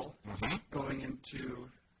 Mm-hmm. going into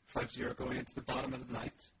 5-0 going into the bottom of the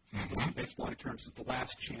ninth. Which in baseball terms is the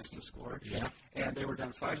last chance to score. Yeah. And they were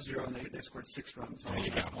down 5-0 and they scored 6 runs.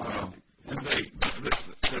 wow. And they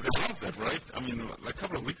have that, right? I mean, a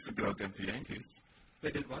couple of weeks ago against the Yankees.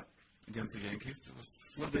 They did what? Against the Yankees, it was,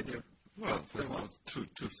 What did they do? well, They it won. was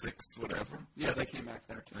 2-6, whatever. Yeah, they came back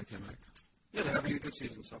there too. They came back. Yeah, they're having a good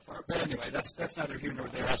season so far. But anyway, that's neither here nor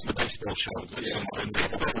there. That's the baseball show. That's Yeah. the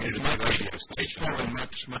radio station. Not a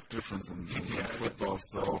much difference in football,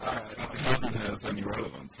 so it hasn't has any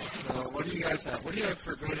relevance. So what do you guys have? What do you have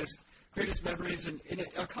for greatest memories? And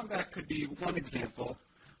a comeback could be one example,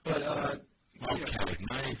 but Okay,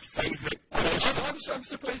 my favourite. I'm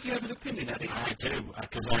surprised you have an opinion, Eddie. I do,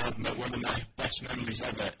 because I have one of my best memories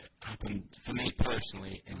ever happened for me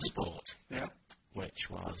personally in sport, Yeah.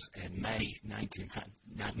 which was in May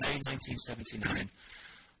 1979,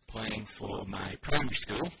 playing for my primary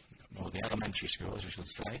school, or the elementary school, as I should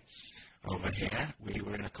say. Over here, we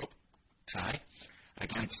were in a cup tie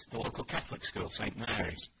against the local Catholic school, St.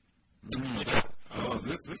 Mary's. Oh,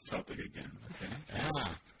 this topic again. Okay. Yeah.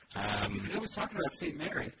 I was talking about St.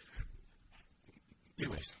 Mary.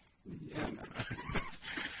 Anyways. Yeah,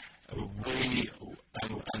 no.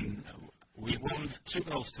 We won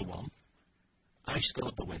 2-1. I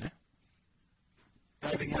scored the winner.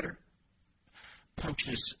 Diving header.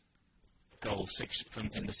 Poacher's goal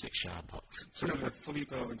in the 6-yard box. Sort of a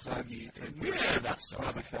Filippo Inzaghi type. Yeah, that's all.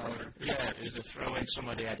 Bobby Fowler. Yeah, it was a throw in.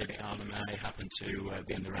 Somebody headed it on, and I happened to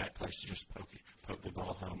be in the right place to just poke the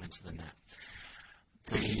ball home into the net.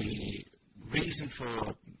 The reason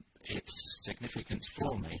for its significance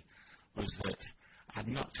for me was that I'd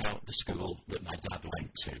knocked out the school that my dad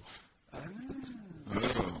went to.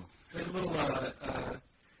 Oh. There's a little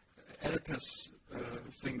Oedipus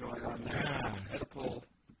thing going on there. Ah. Oedipal.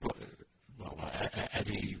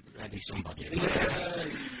 Eddie somebody. Yeah.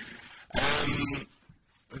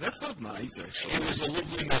 That sounds nice, actually. It was a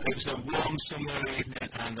lovely night. It was a warm summer evening,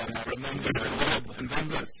 and then I remember... And then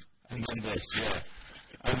this. And then this, yeah.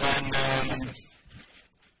 And then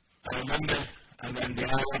I remember, and then the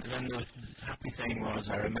happy thing was,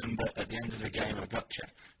 I remember at the end of the game, I got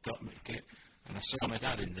and I saw my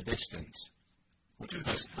dad in the distance,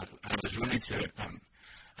 I was running to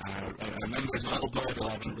I remember as a little boy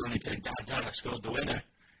 11 running to him, Dad, I scored the winner.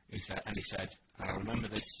 He said, I remember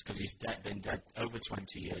this because he's been dead over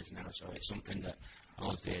 20 years now, so it's something that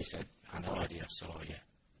he said, I know idea, I saw you.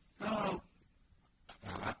 Oh.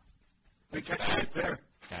 That. Like that's right there.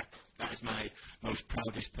 Yeah, that is my most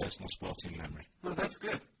proudest personal sporting memory. Oh, that's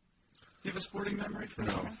good. You have a sporting memory for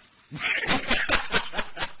No.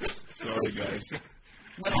 Sorry, guys.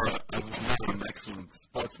 I was not an excellent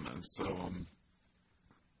sportsman, so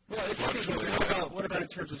Well, it's good, but what about in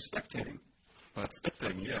terms of spectating? but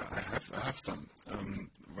spectating, yeah, I have some.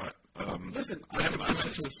 Right. Listen, I'm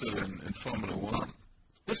interested in Formula One.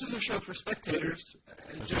 this is a show for spectators,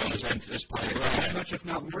 As players, as much if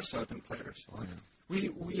not more so than players. Oh, yeah.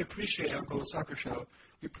 We appreciate Uncle Soccer Show.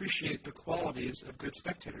 We appreciate the qualities of good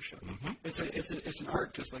spectatorship. Mm-hmm. It's an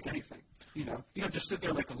art just like anything. You don't just sit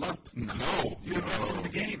there like a lump. No, You invest in the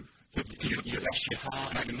game. you invest your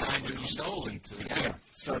heart and your mind and your soul into the game.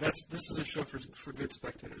 So this is a show for good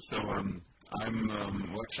spectators. So I'm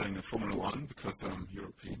watching Formula One because I'm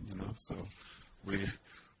European, so we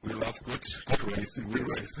love good racing, real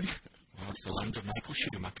racing. Well, it's the land of Michael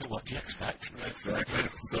Schumacher. What do you expect? Exactly.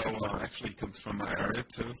 So actually he comes from my area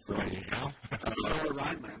too. So There you go. Or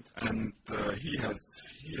Rhineland. and he has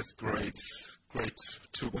great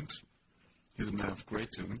tugend. He's a man of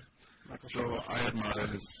great tugend. So I admire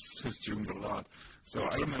his tugend a lot. So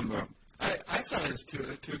I remember. I saw his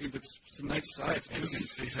Tugend. It's a nice size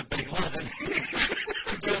Tugend. He's a big lad.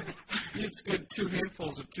 He's good 2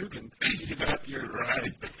 handfuls of Tugend. You can up your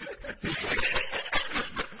Right.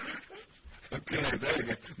 Okay, there you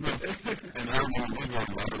go. No. And I remember he won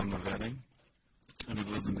a lot on the wedding. And it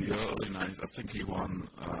was in the early 90s. I think he won,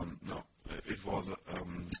 it was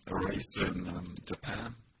a race in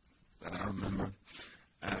Japan that I remember.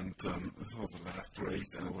 And this was the last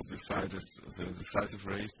race, and it was the decisive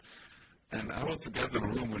race. And I was together in a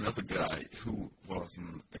room with another guy who was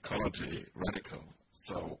an ecology radical.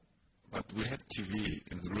 But we had TV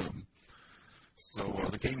in the room. So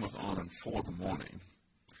the game was on at 4 a.m.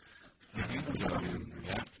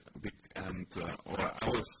 And I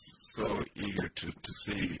was so eager to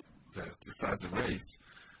see the decisive race,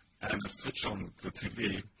 and I switched on the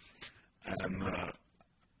TV, and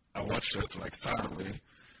I watched it like thoroughly.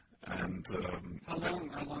 And How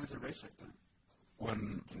long is a race like that?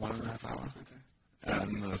 1.5 hours. Okay.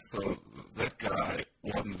 And so that guy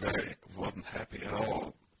wasn't happy at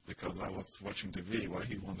all because I was watching TV while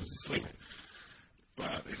he wanted to sleep.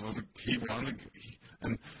 But he wanted,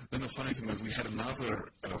 and then the funny thing was we had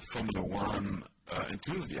another Formula One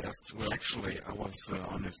enthusiast who actually, I was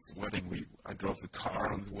on his wedding, I drove the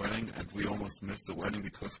car on the wedding, and we almost missed the wedding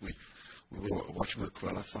because we were watching the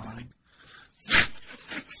qualifying.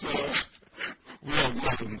 So we all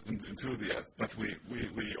not enthusiasts, but we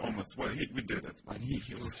almost, we did it. And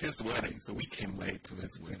it was his wedding, so we came late to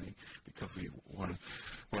his wedding because we wanted,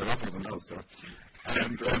 well, that was another story.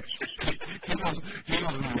 And he was in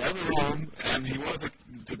the other room, and he wanted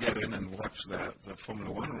to get in and watch the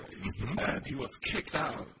Formula One race. Mm-hmm. And he was kicked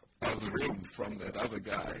out of the room from that other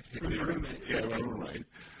guy. From your roommate? Yeah, my roommate.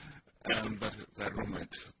 But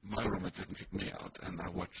my roommate didn't kick me out, and I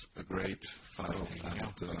watched a great final.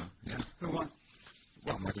 And, yeah. Who won?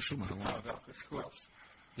 Well, Michael Schumacher won. Oh, who else?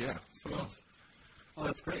 Yeah. So, Who else? Oh,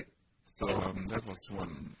 that's great. So that was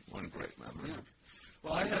one great memory. Yeah.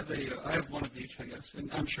 Well, I have one of each, I guess,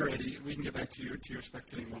 and I'm sure, Eddie, we can get back to your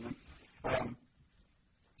spectating moment.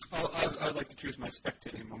 I'd like to choose my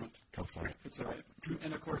spectating moment. Go for it. It's all right.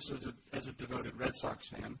 And of course, as a devoted Red Sox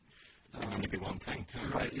fan, it can only be one thing.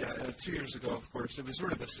 Right. Yeah. 2 years ago, of course, it was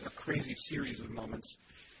sort of a crazy series of moments,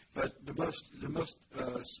 but the most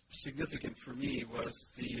significant for me was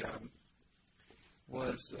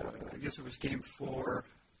I guess it was Game 4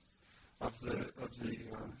 of the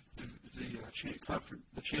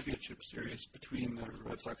championship series between the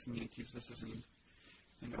Red Sox and Yankees. This is in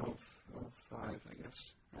 05, I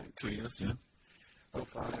guess, right? 2 years, yeah.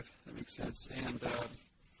 05, that makes sense. And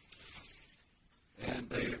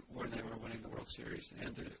they were winning the World Series.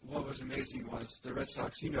 And what was amazing was the Red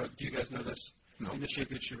Sox. Do you guys know this? No. In the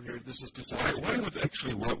championship here, this is decided. Why would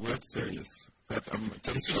actually World Series? That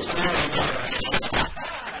It's just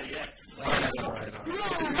yes. All right.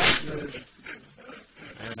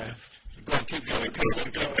 Go on, keep going.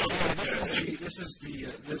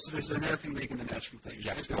 There's the American League and the National League.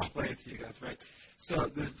 Yes, I'll explain it to you guys, right? So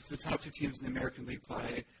the top 2 teams in the American League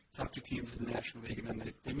play, top 2 teams in the National League, and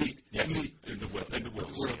then they meet. Yes, they meet in the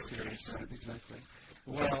World Series. Right, exactly.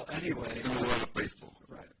 Well, anyway. in the world of baseball.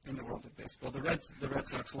 Right, in the world of baseball. The Red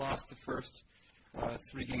Sox lost the first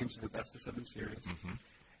 3 games of the best-of-7 series. Mm-hmm.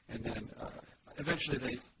 And then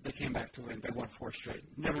eventually they came back to win. They won 4 straight.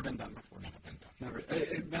 Never been done before. Never been done. Never.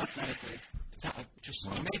 Mathematically.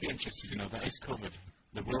 You may be interested to know that is covered.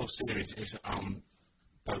 The World Series is on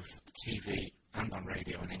both TV and on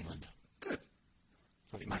radio in England. Good.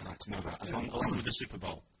 Thought you might like to know that, along with the Super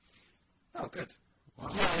Bowl. Oh, good.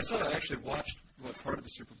 Wow. Yeah, I actually watched part of the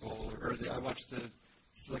Super Bowl, I watched one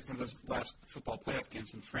of those last football playoff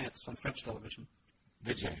games in France on French television.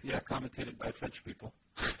 Did you? Yeah, commentated by French people.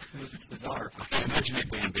 It was bizarre. I can imagine it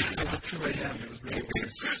being busy. It was at 2 a.m. It was really weird.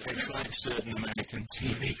 It's like certain American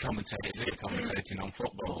TV commentators here commentating on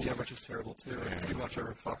football. Yeah, which is terrible, too. Yeah. If you watch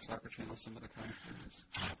our Fox Soccer Channel, some of the commentators.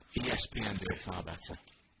 ESPN do it far better.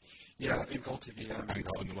 Yeah, in Gold TV, yeah.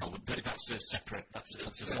 That's a separate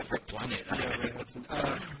planet. Yeah, right, Hudson.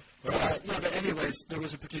 But anyways, there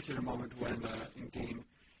was a particular moment when in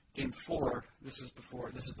Game 4, this is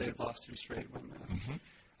they had lost 3 straight, when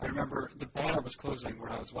I remember the bar was closing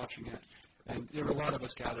where I was watching it, and there were a lot of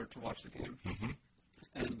us gathered to watch the game,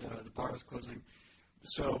 and the bar was closing,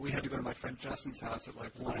 so we had to go to my friend Justin's house at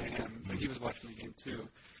like 1 a.m., but he was watching the game too.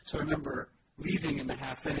 So I remember leaving in the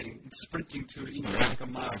half inning and sprinting to like a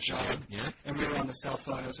mile jog, and we were on the cell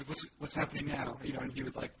phone. I was like, "What's happening now?" And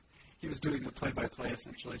he was doing the play-by-play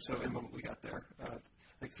essentially. So the moment we got there,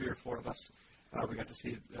 like 3 or 4 of us, we got to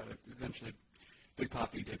see eventually Big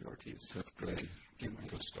Papi, David Ortiz. That's great.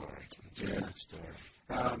 Good story. Good story.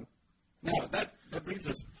 Now that brings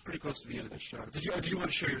us pretty close to the end of the show. Do you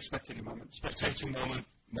want to share your spectating moment? Spectating moment.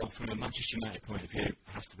 Well, from a Manchester United point of view, it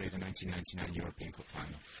has to be the 1999 European Cup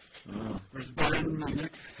final. Where's Bayern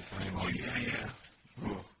Munich?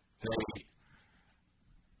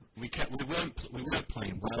 We weren't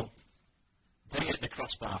playing well. They hit the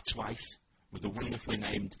crossbar twice with the wonderfully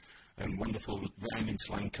named and wonderful rhyming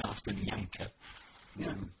slang Carsten Janker.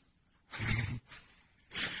 Yeah.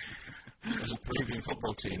 There's a Peruvian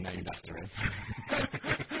football team named after him.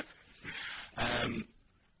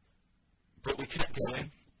 But we kept going.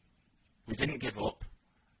 We didn't give up.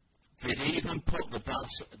 They'd even put the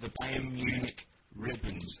Bayern Munich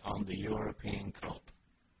ribbons on the European Cup.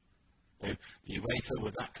 The UEFA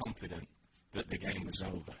were that confident that the game was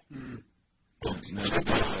over. But never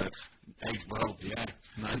bothered.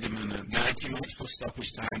 90 minutes plus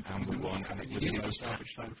stoppage time, and we won. And it was the most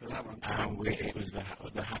stoppage time for that one. And it was the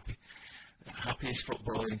happiest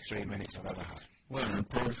footballing 3 minutes I've ever had. Well, and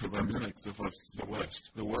probably for Bayern Munich, it was the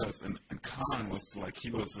worst. The worst. And Kahn was like,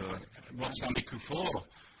 he was Sami Kufor,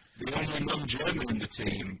 the only non-German in the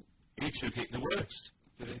team, he took it the worst.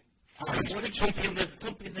 Did he? What did you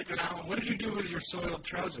thump in the ground? What did you do with your soiled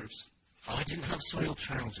trousers? I didn't have soiled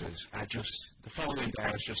trousers. The following day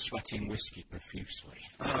I was just sweating whiskey profusely.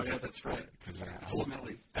 Oh, yeah, that's right. Because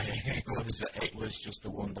smelly. It was just a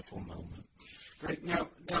wonderful moment. Great. Now,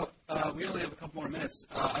 we only have a couple more minutes.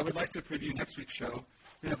 I would like to preview next week's show.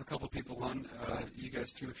 We have a couple people on. You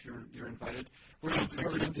guys too, if you're invited. We're going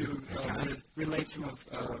to relate some of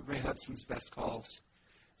Ray Hudson's best calls.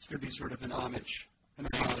 It's going to be sort of an homage to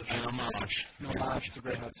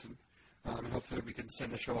Ray Hudson. And hopefully we can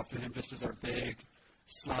send the show off to him just as our big,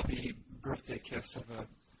 sloppy birthday kiss of a.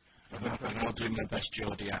 And I'll do my best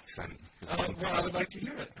Geordie accent. Well, I would like to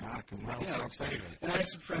hear it. I can say it. And I have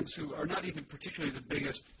some friends who are not even particularly the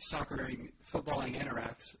biggest footballing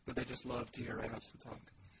anoracs, but they just love to hear Ray Hudson talk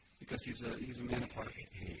because he's a man apart.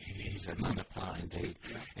 He's a man apart indeed,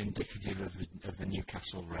 indicative of the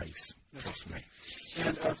Newcastle race. Trust me.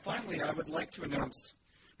 And finally, I would like to announce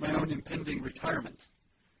my own impending retirement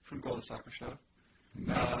from Goal the Soccer Show.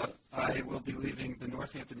 I will be leaving the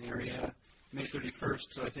Northampton area May 31st,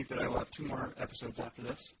 so I think that I will have 2 more episodes after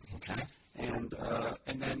this. Okay. And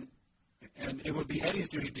it will be Eddie's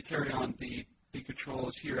duty to carry on the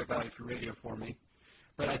controls here at Valley Free Radio for me.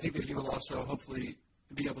 But I think that he will also hopefully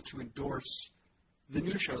be able to endorse the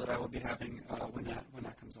new show that I will be having when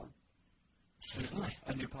that comes on. Certainly.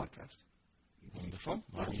 A new podcast. Wonderful.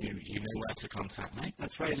 Well, you know where to contact me.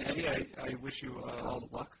 That's right. And Eddie, I wish you all the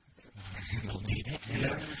luck. You'll need it.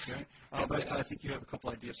 Yeah, okay. But I think you have a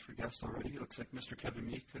couple ideas for guests already. It looks like Mr. Kevin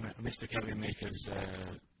Meek. Mr. Kevin Meek has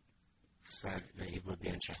said that he would be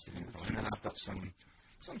interested in calling, and I've got some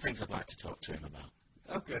things I'd like to talk to him about.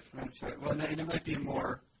 Oh, good. That's right. Well, and it might be a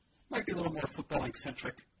little more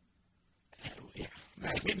footballing-centric. Yeah,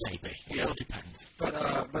 maybe. It all depends. But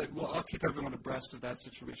I'll keep everyone abreast of that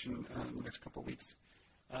situation in the next couple of weeks.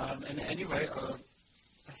 And anyway,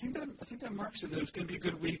 I think that marks it. There's going to be a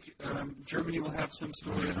good week. Germany will have some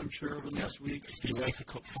stories, I'm sure, over the next week. It's the UEFA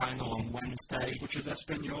Cup final on Wednesday, which is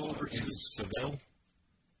Espanyol versus Seville.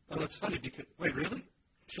 Oh, that's funny because wait, really?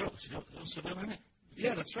 Sure, Seville, isn't it?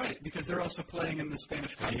 Yeah, that's right, because they're also playing in the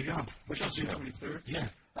Spanish Cup. There you go. Which is June 23rd. Yeah.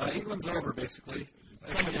 England's over, basically.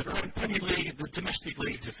 Premier League, the domestic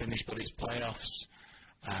leagues are finished, but it's playoffs.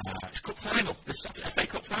 Cup final, FA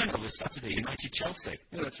Cup final this Saturday, United Chelsea.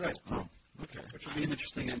 Yeah, that's right. Oh, okay. Which will be an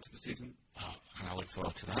interesting end to the season. Oh, and I look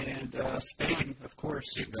forward to that. And Spain, of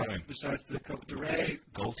course. Keep going. Besides the Copa del Rey.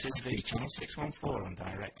 Gold TV, Channel 614 on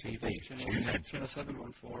Direct TV. Channel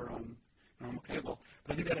 714 on normal cable.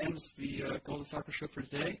 But I think that ends the Golden Soccer Show for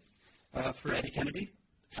today. For Eddie Kennedy.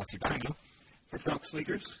 Fatty Banger. For Frank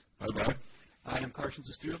Sleekers. Bye-bye. I am Carson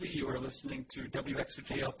Sesterli. You are listening to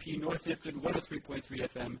WXJLP Northampton 103.3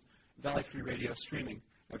 FM, Valley Free Radio, streaming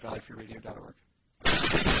at valleyfreeradio.org.